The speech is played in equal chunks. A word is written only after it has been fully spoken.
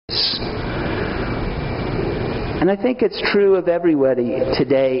And I think it's true of everybody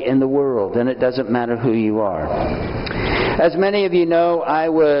today in the world, and it doesn't matter who you are. As many of you know, I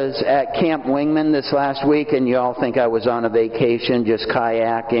was at Camp Wingman this last week, and you all think I was on a vacation, just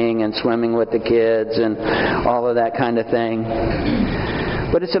kayaking and swimming with the kids and all of that kind of thing.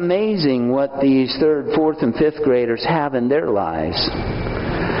 But it's amazing what these 3rd, 4th, and 5th graders have in their lives.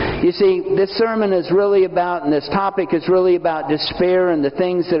 You see, this sermon is really about, and this topic is really about despair and the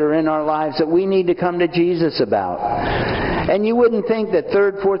things that are in our lives that we need to come to Jesus about. And you wouldn't think that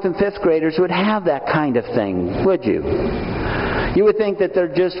 3rd, 4th, and 5th graders would have that kind of thing, would you? You would think that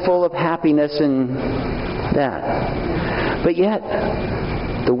they're just full of happiness and that. But yet,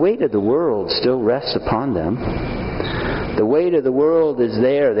 the weight of the world still rests upon them. The weight of the world is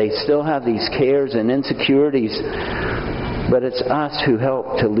there. They still have these cares and insecurities. But it's us who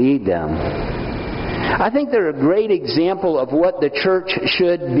help to lead them. I think they're a great example of what the church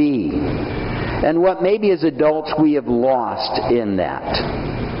should be and what maybe as adults we have lost in that.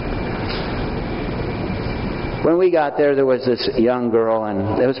 When we got there was this young girl,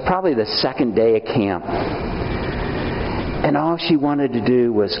 and it was probably the 2nd day of camp. And all she wanted to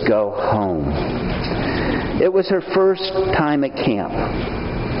do was go home. It was her first time at camp.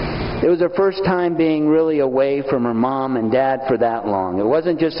 It was her first time being really away from her mom and dad for that long. It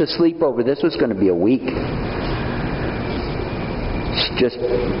wasn't just a sleepover. This was going to be a week. She's just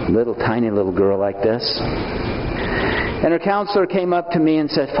a tiny little girl like this. And her counselor came up to me and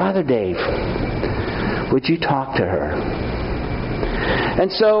said, "Father Dave, would you talk to her?"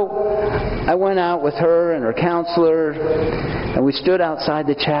 And so I went out with her and her counselor, and we stood outside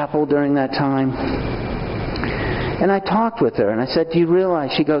the chapel during that time. And I talked with her, and I said, "Do you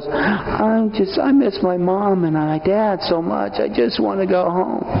realize?" She goes, I miss my mom and my dad so much. I just want to go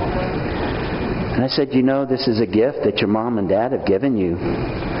home." And I said, "You know, this is a gift that your mom and dad have given you.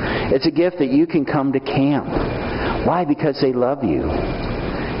 It's a gift that you can come to camp. Why? Because they love you.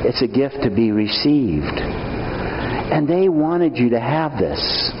 It's a gift to be received. And they wanted you to have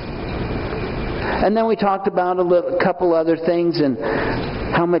this." And then we talked about a couple other things and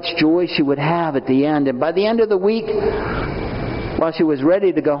how much joy she would have at the end. And by the end of the week, while she was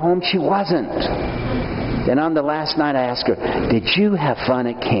ready to go home, she wasn't. And on the last night, I asked her, "Did you have fun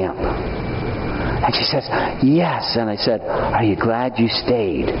at camp?" And she says, "Yes." And I said, "Are you glad you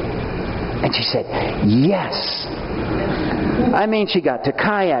stayed?" And she said, "Yes." I mean, she got to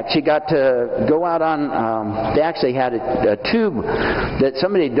kayak. She got to go out on, they actually had a tube that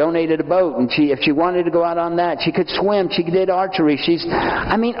somebody donated a boat. And if she wanted to go out on that, she could swim. She did archery.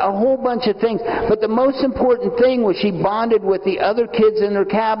 A whole bunch of things. But the most important thing was she bonded with the other kids in her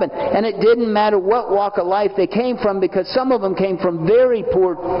cabin. And it didn't matter what walk of life they came from, because some of them came from very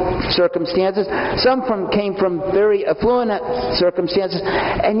poor circumstances. Some came from very affluent circumstances.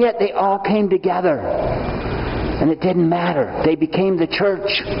 And yet they all came together. And it didn't matter. They became the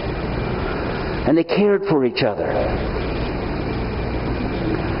church. And they cared for each other.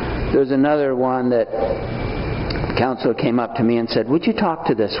 There's another one that the counselor came up to me and said, "Would you talk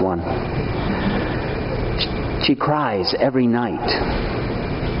to this one?" She cries every night.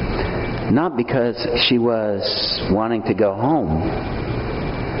 Not because she was wanting to go home,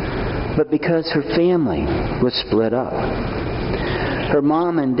 but because her family was split up. Her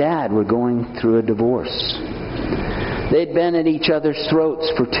mom and dad were going through a divorce. They'd been at each other's throats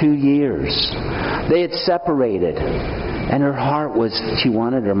for 2 years. They had separated. And her heart was, she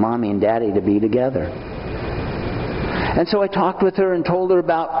wanted her mommy and daddy to be together. And so I talked with her and told her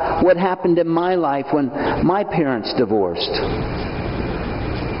about what happened in my life when my parents divorced.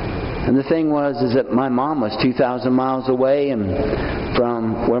 And the thing is that my mom was 2,000 miles away and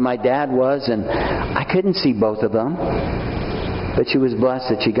from where my dad was, and I couldn't see both of them. But she was blessed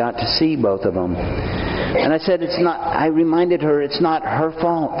that she got to see both of them. And I reminded her it's not her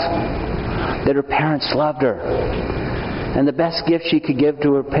fault that her parents loved her. And the best gift she could give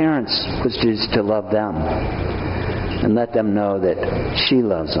to her parents was just to love them and let them know that she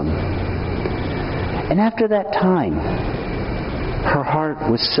loves them. And after that time, her heart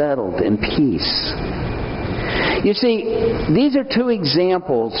was settled in peace. You see, these are two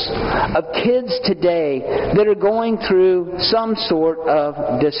examples of kids today that are going through some sort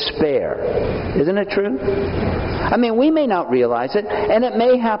of despair. Isn't it true? I mean, we may not realize it, and it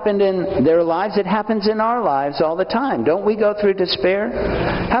may happen in their lives. It happens in our lives all the time. Don't we go through despair?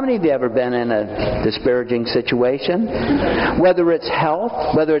 How many of you ever been in a disparaging situation? Whether it's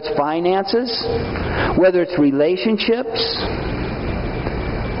health, whether it's finances, whether it's relationships.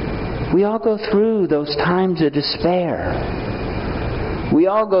 We all go through those times of despair. We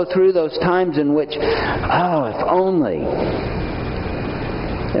all go through those times in which, if only.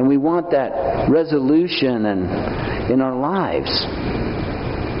 And we want that resolution in our lives.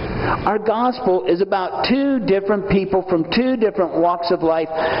 Our gospel is about two different people from two different walks of life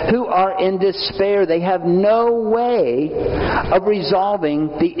who are in despair. They have no way of resolving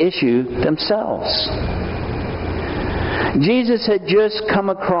the issue themselves. Jesus had just come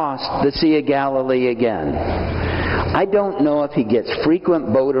across the Sea of Galilee again. I don't know if he gets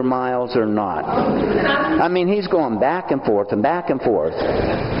frequent boater miles or not. I mean, he's going back and forth and back and forth.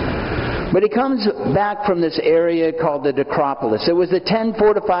 But he comes back from this area called the Decapolis. It was the 10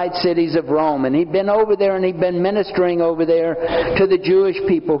 fortified cities of Rome. And he'd been over there and he'd been ministering over there to the Jewish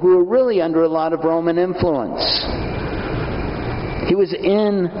people who were really under a lot of Roman influence. He was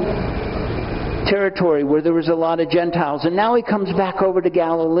in territory where there was a lot of Gentiles. And now he comes back over to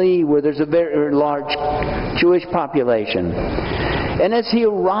Galilee where there's a very large Jewish population. And as he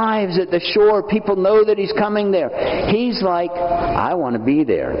arrives at the shore, people know that he's coming there. He's like, I want to be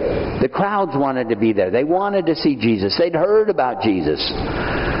there. The crowds wanted to be there. They wanted to see Jesus. They'd heard about Jesus.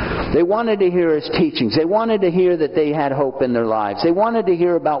 They wanted to hear his teachings. They wanted to hear that they had hope in their lives. They wanted to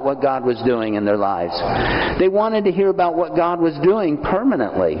hear about what God was doing in their lives. They wanted to hear about what God was doing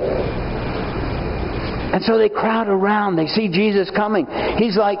permanently. And so they crowd around. They see Jesus coming.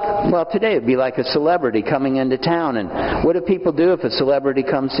 He's like, well, today it'd be like a celebrity coming into town. And what do people do if a celebrity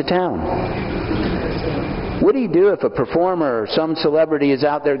comes to town? What do you do if a performer or some celebrity is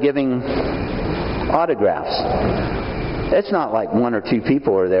out there giving autographs? It's not like one or two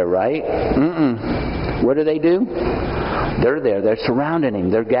people are there, right? What do? They're there. They're surrounding him.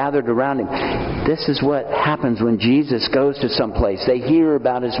 They're gathered around him. This is what happens when Jesus goes to some place. They hear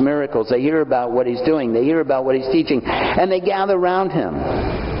about his miracles. They hear about what he's doing. They hear about what he's teaching. And they gather around him.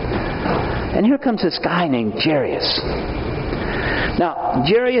 And here comes this guy named Jairus. Now,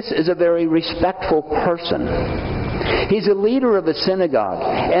 Jairus is a very respectful person. He's a leader of a synagogue.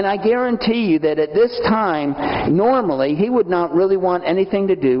 And I guarantee you that at this time, normally, he would not really want anything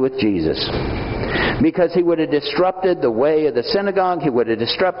to do with Jesus. Because he would have disrupted the way of the synagogue. He would have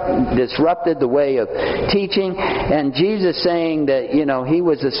disrupted the way of teaching. And Jesus saying that, he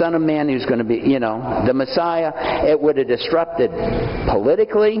was the Son of Man who's going to be, the Messiah. It would have disrupted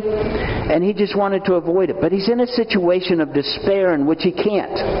politically. And he just wanted to avoid it. But he's in a situation of despair in which he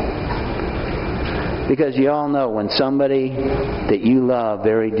can't. Because you all know when somebody that you love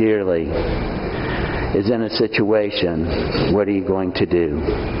very dearly is in a situation, what are you going to do?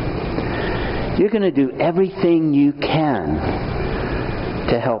 You're going to do everything you can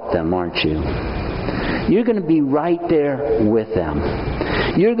to help them, aren't you? You're going to be right there with them.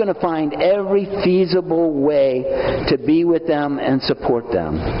 You're going to find every feasible way to be with them and support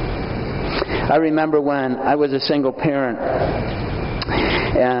them. I remember when I was a single parent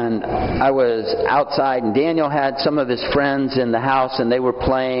and I was outside and Daniel had some of his friends in the house and they were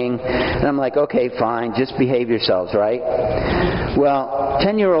playing. And I'm like, okay, fine, just behave yourselves, right? Well,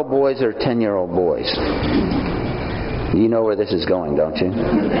 10-year-old boys are 10-year-old boys. You know where this is going, don't you?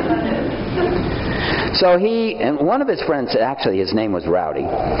 So he, and one of his friends, actually his name was Rowdy,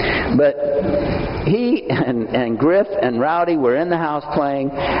 but he and Griff and Rowdy were in the house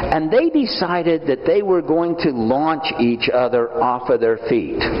playing, and they decided that they were going to launch each other off of their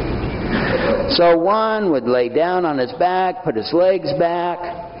feet. So one would lay down on his back, put his legs back.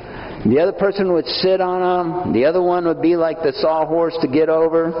 The other person would sit on him. The other one would be like the sawhorse to get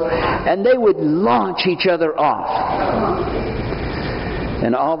over. And they would launch each other off.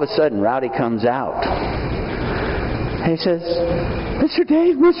 And all of a sudden, Rowdy comes out. And he says, Mr.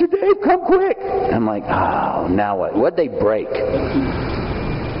 Dave, come quick. I'm like, oh, now what? What'd they break?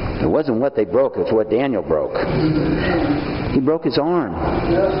 It wasn't what they broke, it was what Daniel broke. He broke his arm.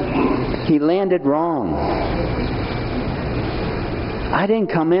 He landed wrong. I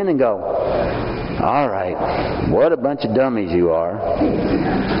didn't come in and go, all right, what a bunch of dummies you are.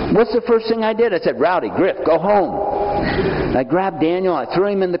 What's the first thing I did? I said, Rowdy, Griff, go home. I grabbed Daniel, I threw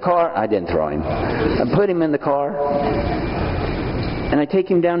him in the car. I didn't throw him. I put him in the car. And I take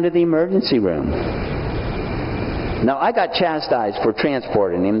him down to the emergency room. Now, I got chastised for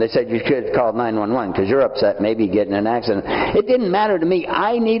transporting him. They said you should have called 911 because you're upset maybe getting in an accident. It didn't matter to me.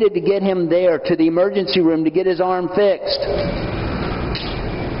 I needed to get him there to the emergency room to get his arm fixed.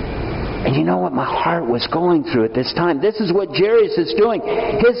 And you know what my heart was going through at this time? This is what Jairus is doing.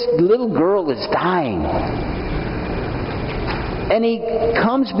 His little girl is dying. And he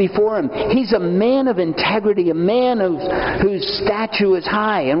comes before him. He's a man of integrity, a man whose stature is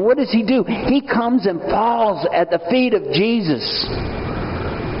high. And what does he do? He comes and falls at the feet of Jesus.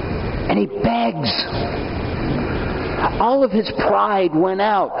 And he begs. All of his pride went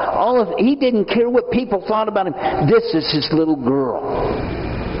out. He didn't care what people thought about him. This is his little girl.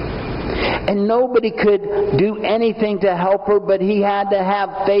 And nobody could do anything to help her, but he had to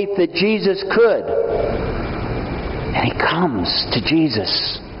have faith that Jesus could. And he comes to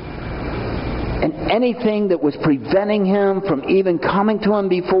Jesus. And anything that was preventing him from even coming to him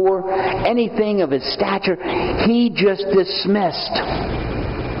before, anything of his stature, he just dismissed.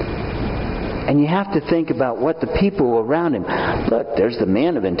 And you have to think about what the people around him. Look, there's the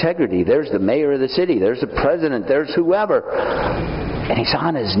man of integrity. There's the mayor of the city. There's the president. There's whoever. And he's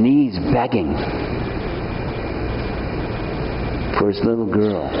on his knees begging for his little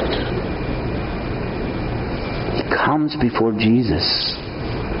girl. He comes before Jesus.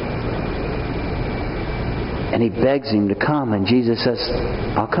 And he begs him to come. And Jesus says,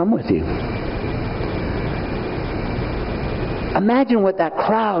 I'll come with you. Imagine what that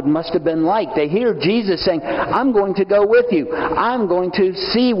crowd must have been like. They hear Jesus saying, I'm going to go with you. I'm going to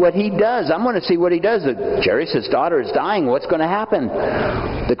see what he does. I'm going to see what he does. Jairus' daughter is dying. What's going to happen?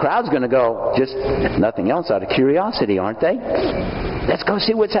 The crowd's going to go, just, if nothing else, out of curiosity, aren't they? Let's go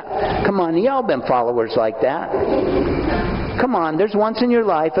see what's happening. Come on, y'all been followers like that. Come on, there's once in your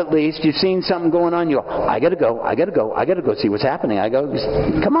life at least you've seen something going on. You go, I gotta go see what's happening. I go,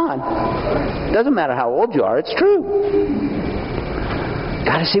 come on. Doesn't matter how old you are, it's true.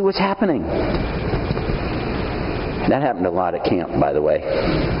 Gotta see what's happening. That happened a lot at camp, by the way.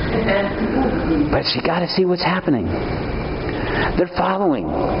 But you gotta see what's happening. They're following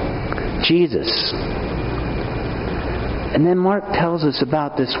Jesus. And then Mark tells us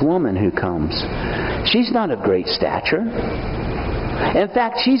about this woman who comes. She's not of great stature. In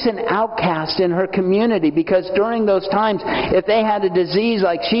fact, she's an outcast in her community, because during those times, if they had a disease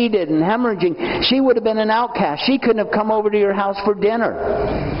like she did and hemorrhaging, she would have been an outcast. She couldn't have come over to your house for dinner.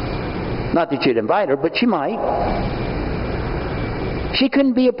 Not that you'd invite her, but she might. She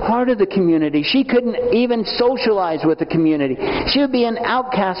couldn't be a part of the community. She couldn't even socialize with the community. She would be an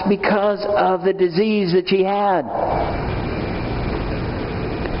outcast because of the disease that she had.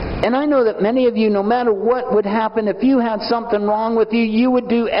 And I know that many of you, no matter what would happen, if you had something wrong with you, you would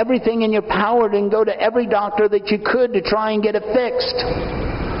do everything in your power to go to every doctor that you could to try and get it fixed.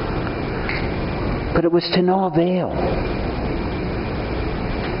 But it was to no avail.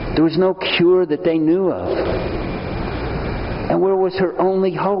 There was no cure that they knew of. And where was her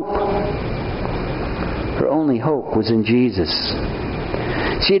only hope? Her only hope was in Jesus.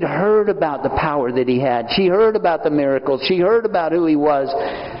 She had heard about the power that he had. She heard about the miracles. She heard about who he was.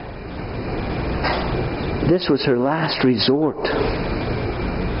 This was her last resort.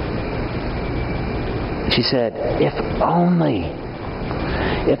 She said, if only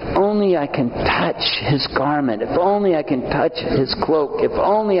I can touch his garment, if only I can touch his cloak, if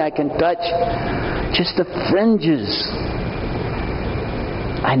only I can touch just the fringes,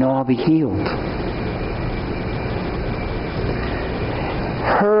 I know I'll be healed.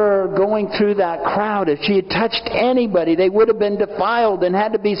 Her going through that crowd, if she had touched anybody, they would have been defiled and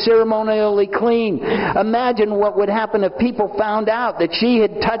had to be ceremonially clean. Imagine what would happen if people found out that she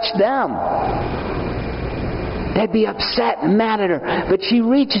had touched them. They'd be upset and mad at her. But she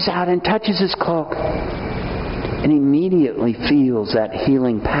reaches out and touches his cloak and immediately feels that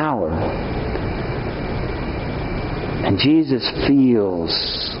healing power. And Jesus feels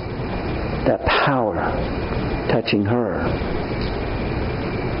that power touching her.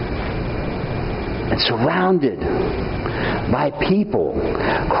 And surrounded by people,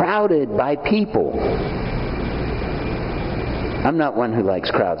 crowded by people. I'm not one who likes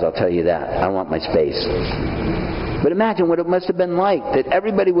crowds, I'll tell you that. I want my space. But imagine what it must have been like, that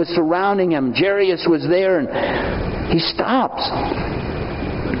everybody was surrounding him. Jairus was there, and he stops.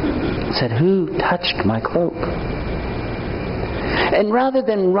 Said, who touched my cloak? And rather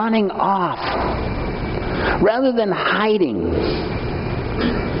than running off, rather than hiding,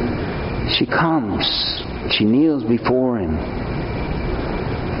 she comes, she kneels before him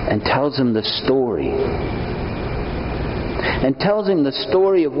and tells him the story. And tells him the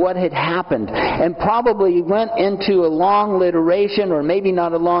story of what had happened. And probably went into a long literation, or maybe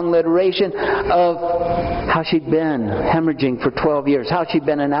not a long literation, of how she'd been hemorrhaging for 12 years. How she'd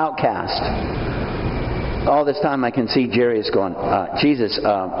been an outcast. All this time I can see Jairus going, Jesus,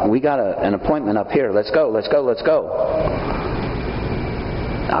 we got an appointment up here. Let's go.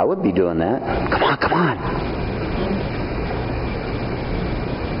 I would be doing that. Come on.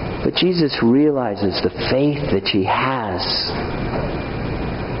 But Jesus realizes the faith that she has.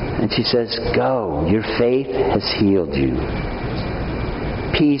 And she says, go, your faith has healed you.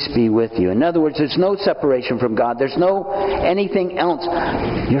 Peace be with you. In other words, there's no separation from God. There's no anything else.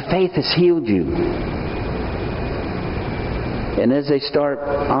 Your faith has healed you. And as they start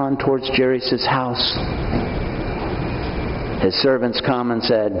on towards Jairus' house, his servants come and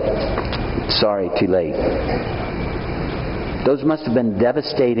said, Sorry, too late. Those must have been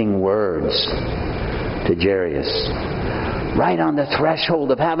devastating words to Jairus. Right on the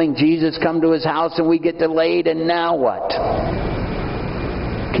threshold of having Jesus come to his house and we get delayed, and now what?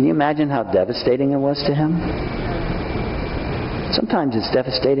 Can you imagine how devastating it was to him? Sometimes it's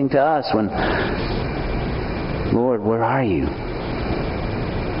devastating to us when, Lord, where are you?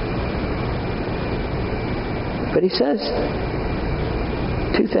 But he says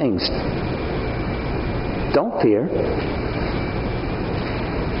two things. Don't fear.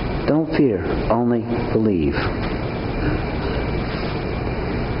 Don't fear, only believe.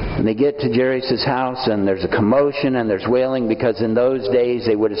 And they get to Jairus' house, and there's a commotion and there's wailing, because in those days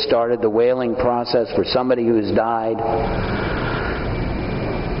they would have started the wailing process for somebody who has died.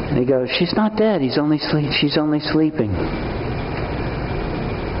 And he goes, she's not dead. She's only sleeping.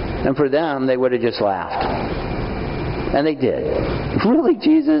 And for them, they would have just laughed. And they did. Really,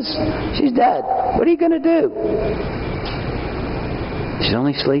 Jesus? She's dead. What are you going to do? She's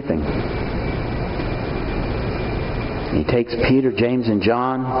only sleeping. He takes Peter, James, and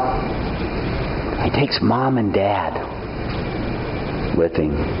John. He takes Mom and Dad with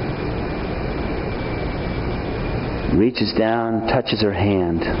him. He reaches down, touches her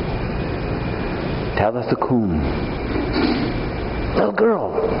hand. Talitha kum. Little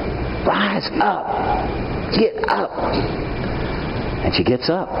girl, rise up. Get up. And she gets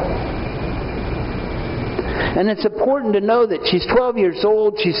up. And it's important to know that she's 12 years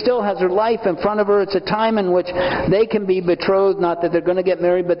old. She still has her life in front of her. It's a time in which they can be betrothed. Not that they're going to get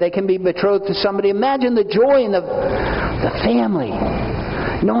married, but they can be betrothed to somebody. Imagine the joy in the family,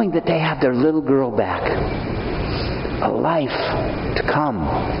 knowing that they have their little girl back. A life to come.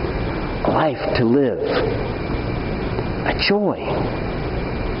 A life to live. A joy.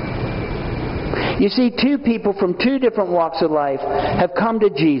 You see, two people from two different walks of life have come to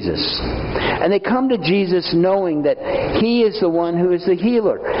Jesus. And they come to Jesus knowing that He is the one who is the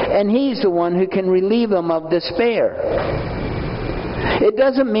healer. And He's the one who can relieve them of despair. It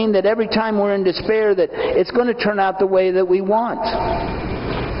doesn't mean that every time we're in despair that it's going to turn out the way that we want.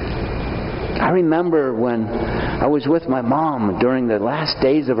 I remember when I was with my mom during the last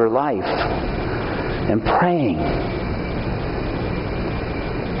days of her life and praying.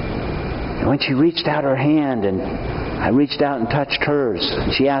 And when she reached out her hand and I reached out and touched hers,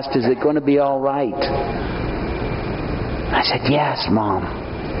 she asked, is it going to be all right? I said, yes, Mom.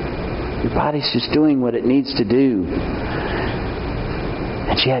 Your body's just doing what it needs to do.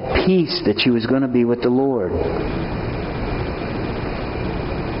 And she had peace that she was going to be with the Lord.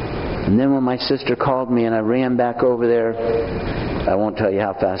 And then when my sister called me and I ran back over there, I won't tell you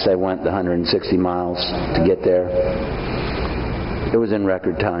how fast I went, the 160 miles to get there. It was in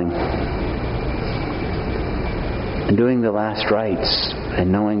record time. And doing the last rites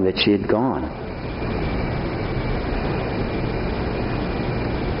and knowing that she had gone.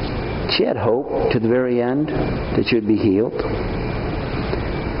 She had hope to the very end that she would be healed.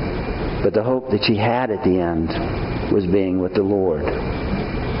 But the hope that she had at the end was being with the Lord.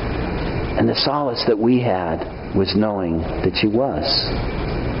 And the solace that we had was knowing that she was.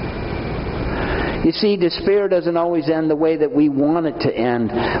 You see, despair doesn't always end the way that we want it to end,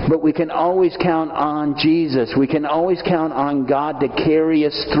 but we can always count on Jesus. We can always count on God to carry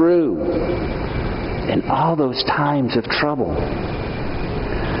us through in all those times of trouble.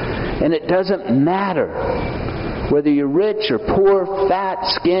 And it doesn't matter whether you're rich or poor, fat,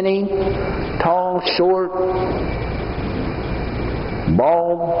 skinny, tall, short,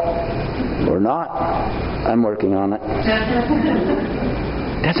 bald, or not. I'm working on it.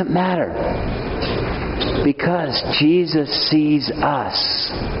 Doesn't matter. Because Jesus sees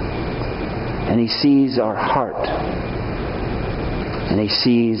us. And He sees our heart. And He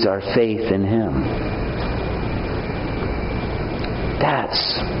sees our faith in Him.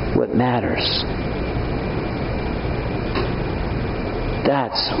 That's what matters.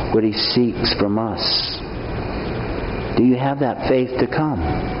 That's what He seeks from us. Do you have that faith to come?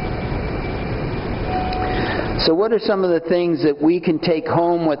 So what are some of the things that we can take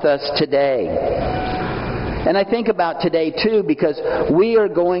home with us today? And I think about today too, because we are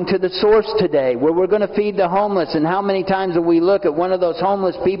going to the source today where we're going to feed the homeless. And how many times will we look at one of those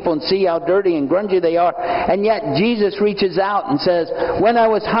homeless people and see how dirty and grungy they are? And yet Jesus reaches out and says, when I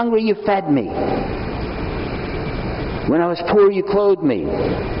was hungry, you fed me. When I was poor, you clothed me.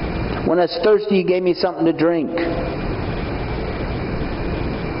 When I was thirsty, you gave me something to drink.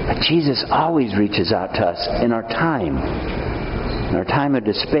 But Jesus always reaches out to us in our time. In our time of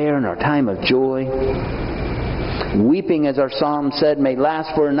despair, in our time of joy. Weeping, as our psalm said, may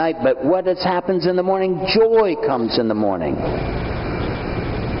last for a night, but what happens in the morning? Joy comes in the morning.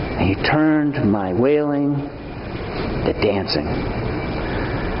 And He turned my wailing to dancing.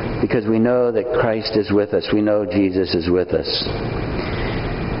 Because we know that Christ is with us. We know Jesus is with us.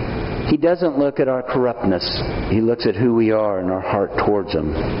 He doesn't look at our corruptness. He looks at who we are and our heart towards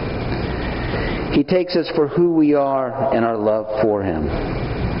Him. He takes us for who we are and our love for Him.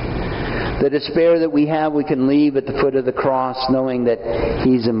 The despair that we have, we can leave at the foot of the cross, knowing that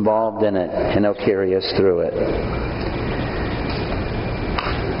He's involved in it and He'll carry us through it.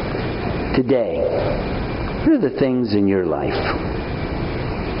 Today, what are the things in your life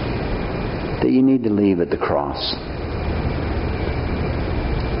that you need to leave at the cross?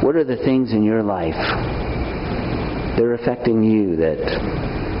 What are the things in your life that are affecting you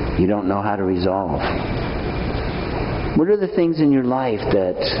that you don't know how to resolve? What are the things in your life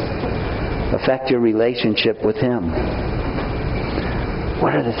that affect your relationship with Him?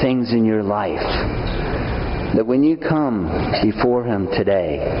 What are the things in your life that when you come before Him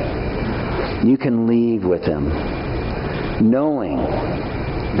today, you can leave with Him, knowing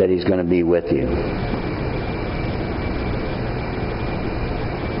that He's going to be with you?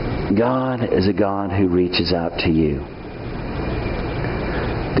 God is a God who reaches out to you.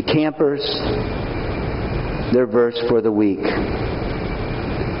 The campers, their verse for the week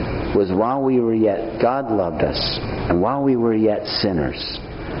was, while we were yet, God loved us, and while we were yet sinners,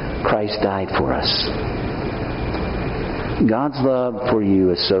 Christ died for us. God's love for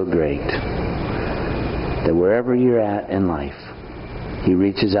you is so great that wherever you're at in life, He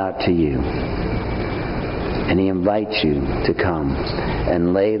reaches out to you and He invites you to come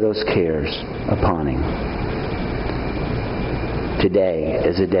and lay those cares upon Him. Today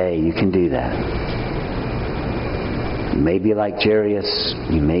is a day you can do that. You may be like Jairus.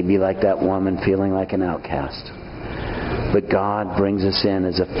 You may be like that woman feeling like an outcast. But God brings us in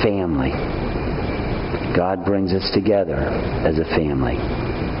as a family. God brings us together as a family.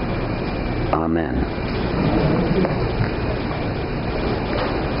 Amen.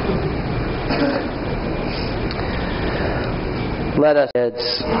 Let us,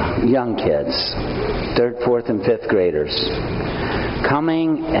 young kids, 3rd, 4th, and 5th graders,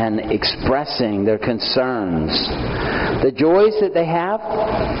 coming and expressing their concerns, the joys that they have,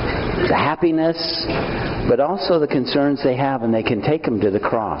 the happiness, but also the concerns they have, and they can take them to the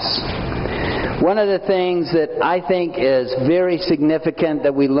cross. One of the things that I think is very significant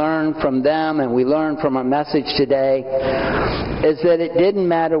that we learn from them and we learn from our message today is that it didn't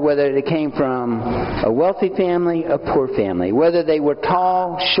matter whether they came from a wealthy family, a poor family, whether they were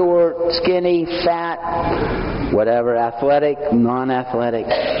tall, short, skinny, fat, whatever, athletic, non-athletic.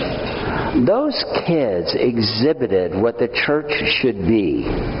 Those kids exhibited what the church should be.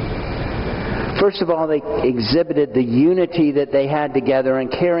 First of all, they exhibited the unity that they had together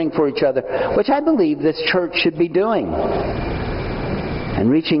and caring for each other, which I believe this church should be doing. And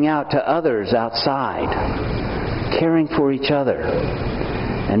reaching out to others outside, caring for each other,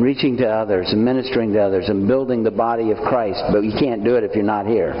 and reaching to others and ministering to others and building the body of Christ. But you can't do it if you're not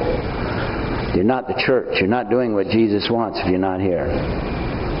here. You're not the church. You're not doing what Jesus wants if you're not here.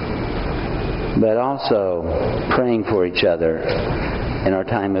 But also praying for each other in our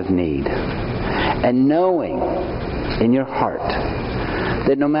time of need. And knowing in your heart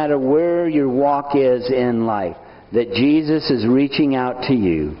that no matter where your walk is in life, that Jesus is reaching out to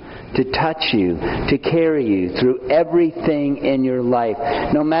you, to touch you, to carry you through everything in your life.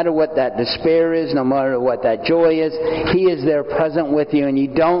 No matter what that despair is, no matter what that joy is, He is there present with you, and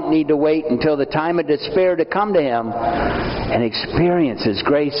you don't need to wait until the time of despair to come to Him and experience His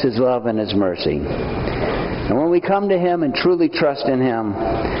grace, His love, and His mercy. And when we come to Him and truly trust in Him,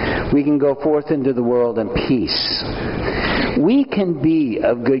 we can go forth into the world in peace. We can be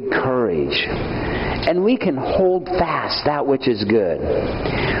of good courage. And we can hold fast that which is good.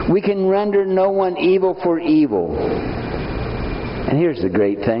 We can render no one evil for evil. And here's the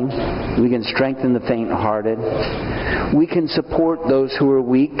great thing. We can strengthen the faint-hearted. We can support those who are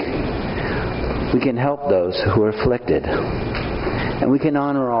weak. We can help those who are afflicted. And we can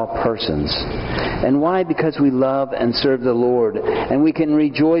honor all persons. And why? Because we love and serve the Lord. And we can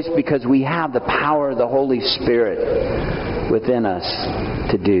rejoice because we have the power of the Holy Spirit within us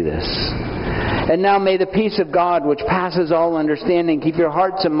to do this. And now may the peace of God, which passes all understanding, keep your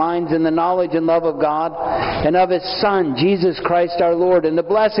hearts and minds in the knowledge and love of God and of His Son, Jesus Christ our Lord, and the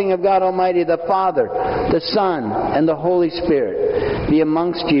blessing of God Almighty, the Father, the Son, and the Holy Spirit be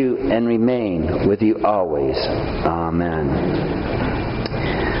amongst you and remain with you always. Amen.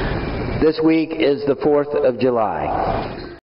 This week is the 4th of July.